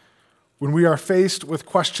 When we are faced with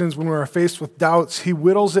questions, when we are faced with doubts, he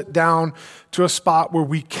whittles it down to a spot where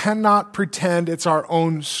we cannot pretend it's our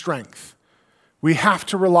own strength. We have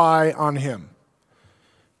to rely on him.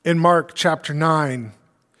 In Mark chapter 9,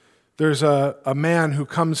 there's a man who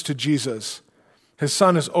comes to Jesus. His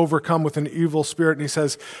son is overcome with an evil spirit, and he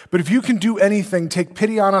says, "But if you can do anything, take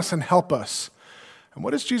pity on us and help us." And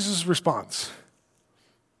what is Jesus' response?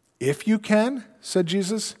 "If you can," said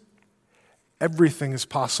Jesus, "everything is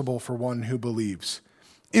possible for one who believes."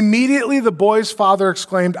 Immediately the boy's father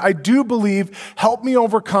exclaimed, "I do believe, help me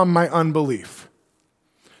overcome my unbelief."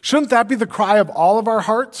 Shouldn't that be the cry of all of our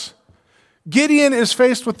hearts? Gideon is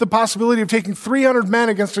faced with the possibility of taking 300 men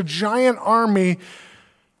against a giant army.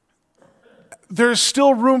 There's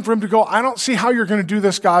still room for him to go, "I don't see how you're going to do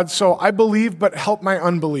this, God, so I believe, but help my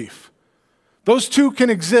unbelief." Those two can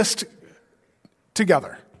exist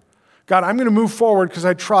together. God, I'm going to move forward because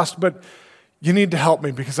I trust, but you need to help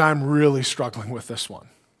me because I'm really struggling with this one.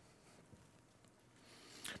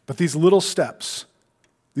 But these little steps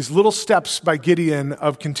by Gideon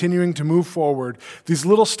of continuing to move forward, these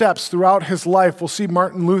little steps throughout his life, we'll see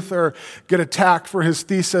Martin Luther get attacked for his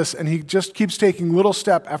thesis, and he just keeps taking little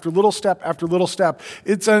step after little step after little step.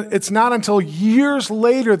 It's not until years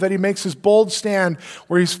later that he makes his bold stand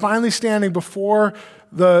where he's finally standing before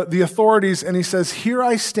the authorities, and he says, "Here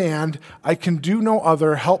I stand, I can do no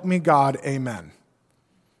other, help me God, amen."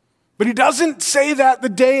 But he doesn't say that the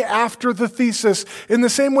day after the thesis. In the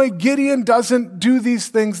same way, Gideon doesn't do these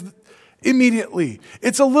things immediately.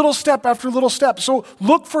 It's a little step after little step. So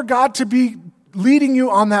look for God to be leading you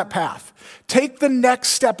on that path. Take the next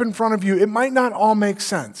step in front of you. It might not all make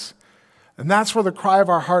sense. And that's where the cry of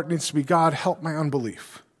our heart needs to be, God, help my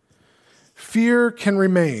unbelief. Fear can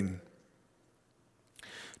remain.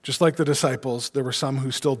 Just like the disciples, there were some who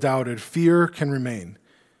still doubted. Fear can remain.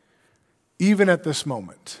 Even at this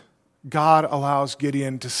moment, God allows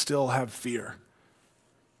Gideon to still have fear.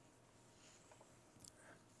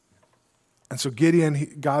 And so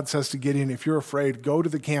God says to Gideon, if you're afraid, go to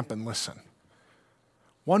the camp and listen.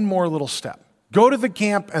 One more little step. Go to the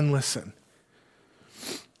camp and listen.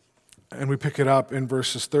 And we pick it up in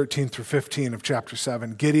verses 13 through 15 of chapter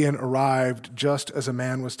 7. Gideon arrived just as a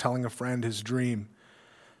man was telling a friend his dream.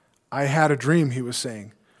 I had a dream, he was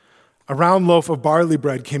saying. A round loaf of barley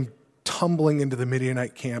bread came tumbling into the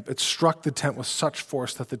Midianite camp. It struck the tent with such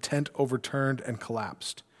force that the tent overturned and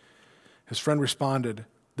collapsed. His friend responded,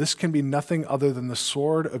 "This can be nothing other than the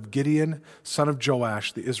sword of Gideon, son of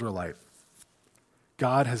Joash, the Israelite.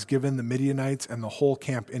 God has given the Midianites and the whole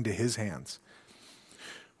camp into his hands."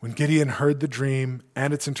 When Gideon heard the dream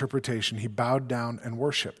and its interpretation, he bowed down and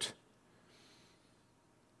worshiped.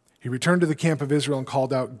 He returned to the camp of Israel and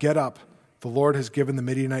called out, "Get up, the Lord has given the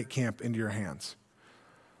Midianite camp into your hands."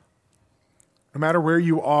 No matter where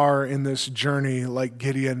you are in this journey, like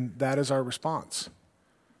Gideon, that is our response.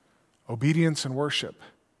 Obedience and worship.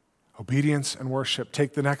 Obedience and worship.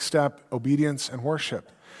 Take the next step, obedience and worship.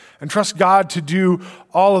 And trust God to do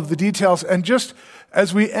all of the details. And just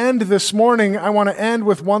as we end this morning, I want to end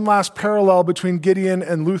with one last parallel between Gideon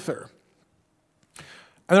and Luther.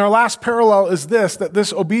 And our last parallel is this, that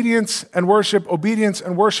this obedience and worship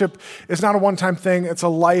is not a one-time thing, it's a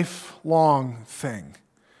lifelong thing.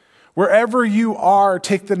 Wherever you are,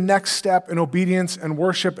 take the next step in obedience and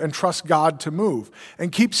worship and trust God to move.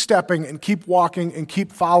 And keep stepping and keep walking and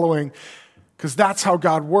keep following, because that's how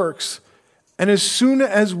God works. And as soon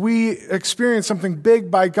as we experience something big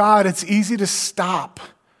by God, it's easy to stop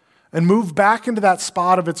and move back into that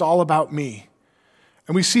spot of it's all about me.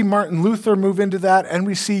 And we see Martin Luther move into that, and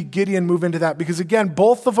we see Gideon move into that, because again,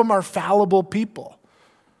 both of them are fallible people.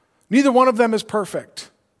 Neither one of them is perfect.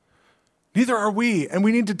 Neither are we, and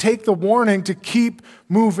we need to take the warning to keep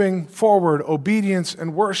moving forward. Obedience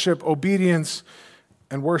and worship, obedience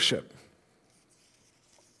and worship.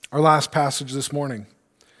 Our last passage this morning.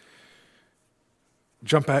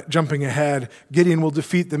 Jumping ahead, Gideon will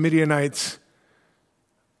defeat the Midianites.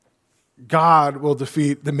 God will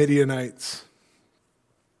defeat the Midianites.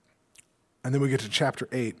 And then we get to chapter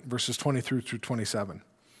 8, verses 23 through 27.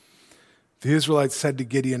 The Israelites said to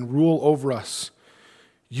Gideon, "Rule over us,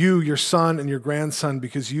 you, your son, and your grandson,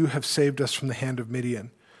 because you have saved us from the hand of Midian."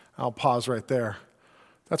 I'll pause right there.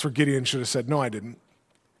 That's where Gideon should have said, "No, I didn't."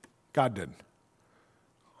 God did.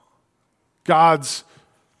 God's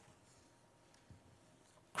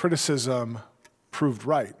criticism proved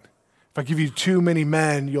right. If I give you too many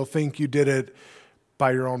men, you'll think you did it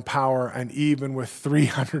by your own power, and even with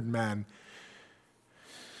 300 men,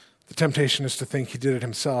 the temptation is to think he did it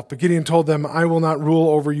himself. But Gideon told them, "I will not rule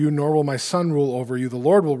over you, nor will my son rule over you. The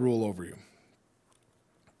Lord will rule over you."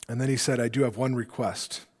 And then he said, "I do have one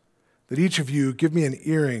request, that each of you give me an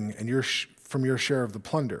earring and from your share of the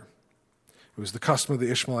plunder." It was the custom of the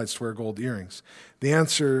Ishmaelites to wear gold earrings. They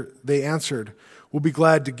answered, "We'll be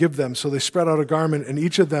glad to give them." So they spread out a garment, and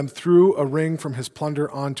each of them threw a ring from his plunder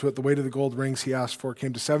onto it. The weight of the gold rings he asked for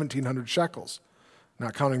came to 1,700 shekels,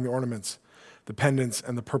 not counting the ornaments, the pendants,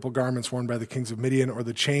 and the purple garments worn by the kings of Midian, or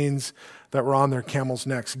the chains that were on their camels'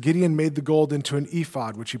 necks. Gideon made the gold into an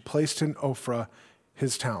ephod, which he placed in Ophrah,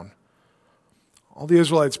 his town. All the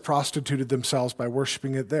Israelites prostituted themselves by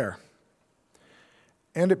worshiping it there.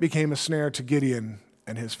 And it became a snare to Gideon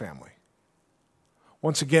and his family.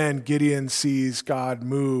 Once again, Gideon sees God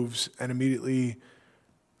moves and immediately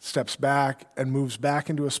steps back and moves back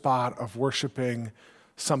into a spot of worshiping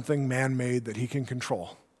something man-made that he can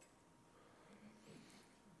control.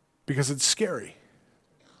 Because it's scary.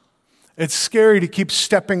 It's scary to keep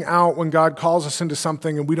stepping out when God calls us into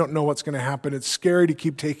something and we don't know what's going to happen. It's scary to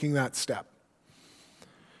keep taking that step.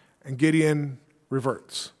 and Gideon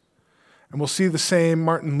reverts. And we'll see the same.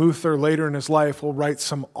 Martin Luther later in his life will write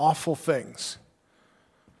some awful things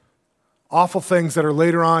that are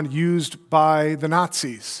later on used by the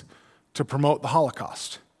Nazis to promote the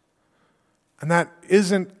Holocaust. And that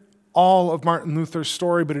isn't all of Martin Luther's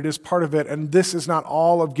story, but it is part of it. And this is not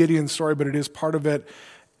all of Gideon's story, but it is part of it.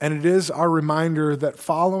 And it is our reminder that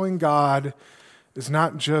following God is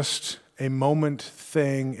not just a moment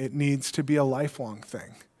thing, it needs to be a lifelong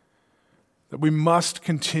thing. That we must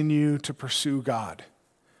continue to pursue God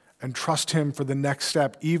and trust Him for the next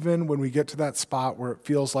step, even when we get to that spot where it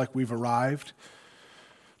feels like we've arrived,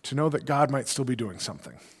 to know that God might still be doing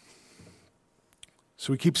something.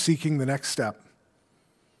 So we keep seeking the next step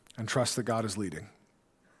and trust that God is leading.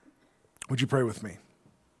 Would you pray with me?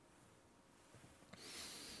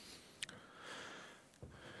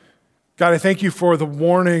 God, I thank you for the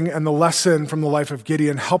warning and the lesson from the life of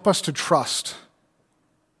Gideon. Help us to trust.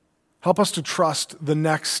 Help us to trust the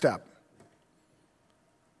next step.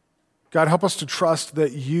 God, help us to trust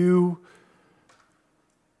that you,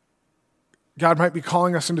 God, might be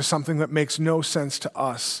calling us into something that makes no sense to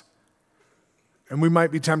us. And we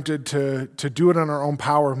might be tempted to do it on our own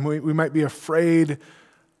power. We might be afraid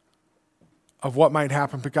of what might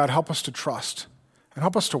happen. But God, help us to trust and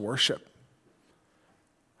help us to worship.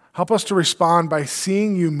 Help us to respond by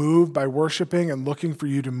seeing you move, by worshiping and looking for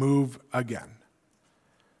you to move again.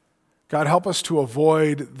 God, help us to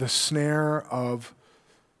avoid the snare of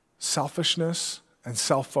selfishness and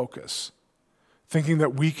self-focus, thinking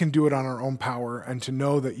that we can do it on our own power and to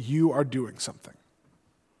know that you are doing something.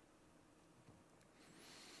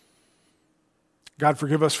 God,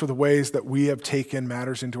 forgive us for the ways that we have taken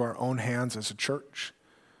matters into our own hands as a church,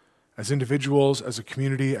 as individuals, as a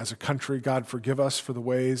community, as a country. God, forgive us for the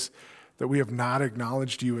ways that we have not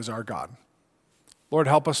acknowledged you as our God. Lord,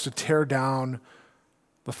 help us to tear down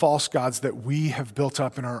the false gods that we have built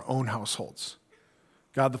up in our own households.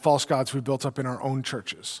 God, the false gods we've built up in our own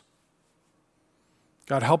churches.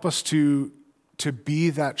 God, help us to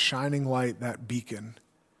be that shining light, that beacon,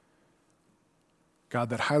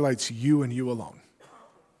 God, that highlights you and you alone.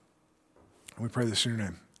 And we pray this in your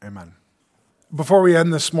name. Amen. Before we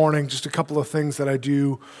end this morning, just a couple of things that I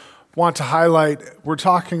do want to highlight. We're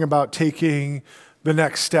talking about taking the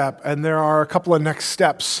next step, and there are a couple of next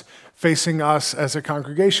steps facing us as a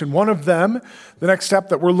congregation. One of them, the next step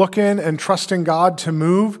that we're looking and trusting God to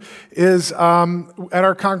move, is at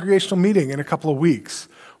our congregational meeting in a couple of weeks.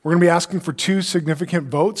 We're going to be asking for 2 significant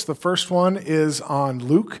votes. The first one is on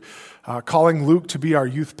Luke, calling Luke to be our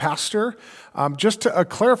youth pastor. Just a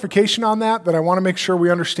clarification on that I want to make sure we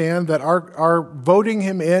understand that our voting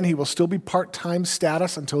him in, he will still be part-time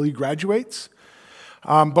status until he graduates.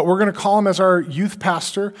 But we're going to call him as our youth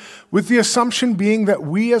pastor, with the assumption being that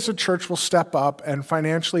we as a church will step up and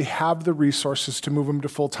financially have the resources to move him to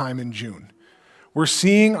full-time in June. We're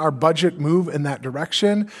seeing our budget move in that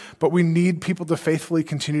direction, but we need people to faithfully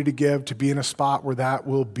continue to give, to be in a spot where that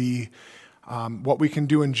will be what we can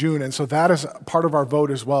do in June. And so that is part of our vote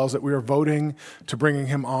as well, is that we are voting to bringing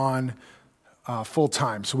him on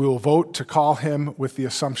full-time. So we will vote to call him with the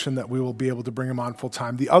assumption that we will be able to bring him on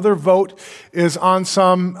full-time. The other vote is on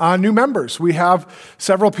some new members. We have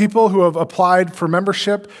several people who have applied for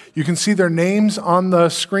membership. You can see their names on the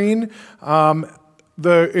screen.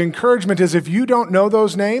 The encouragement is, if you don't know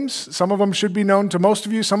those names, some of them should be known to most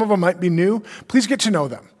of you, some of them might be new, please get to know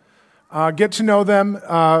them. Get to know them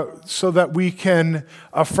so that we can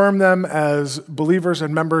affirm them as believers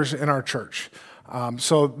and members in our church.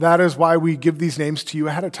 So that is why we give these names to you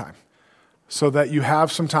ahead of time, so that you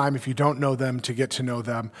have some time, if you don't know them, to get to know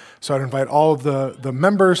them. So I'd invite all of the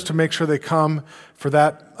members to make sure they come for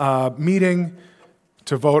that meeting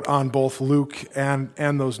to vote on both Luke and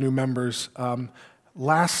those new members.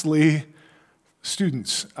 Lastly,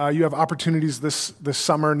 students, you have opportunities this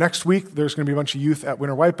summer. Next week, there's going to be a bunch of youth at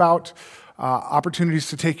Winter Wipeout. Opportunities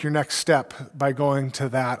to take your next step by going to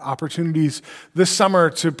that. Opportunities this summer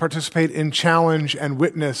to participate in Challenge and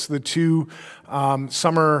Witness, the 2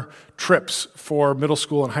 summer trips for middle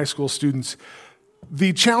school and high school students.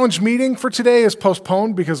 The Challenge meeting for today is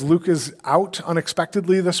postponed because Luke is out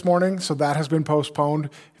unexpectedly this morning, so that has been postponed.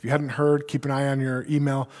 If you hadn't heard, keep an eye on your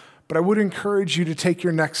email. But I would encourage you to take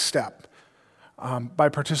your next step by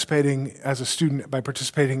participating as a student, by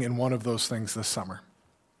participating in one of those things this summer.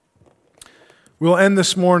 We'll end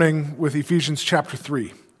this morning with Ephesians chapter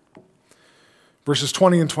 3, verses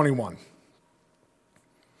 20 and 21.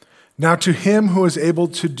 Now to him who is able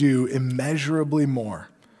to do immeasurably more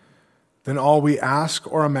than all we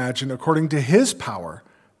ask or imagine, according to his power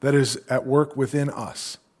that is at work within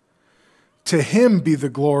us. To him be the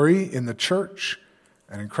glory in the church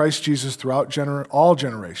and in Christ Jesus throughout all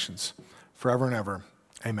generations, forever and ever.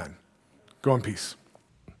 Amen. Go in peace.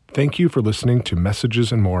 Thank you for listening to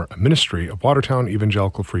Messages and More, a ministry of Watertown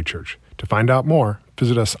Evangelical Free Church. To find out more,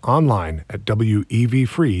 visit us online at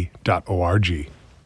wevfree.org.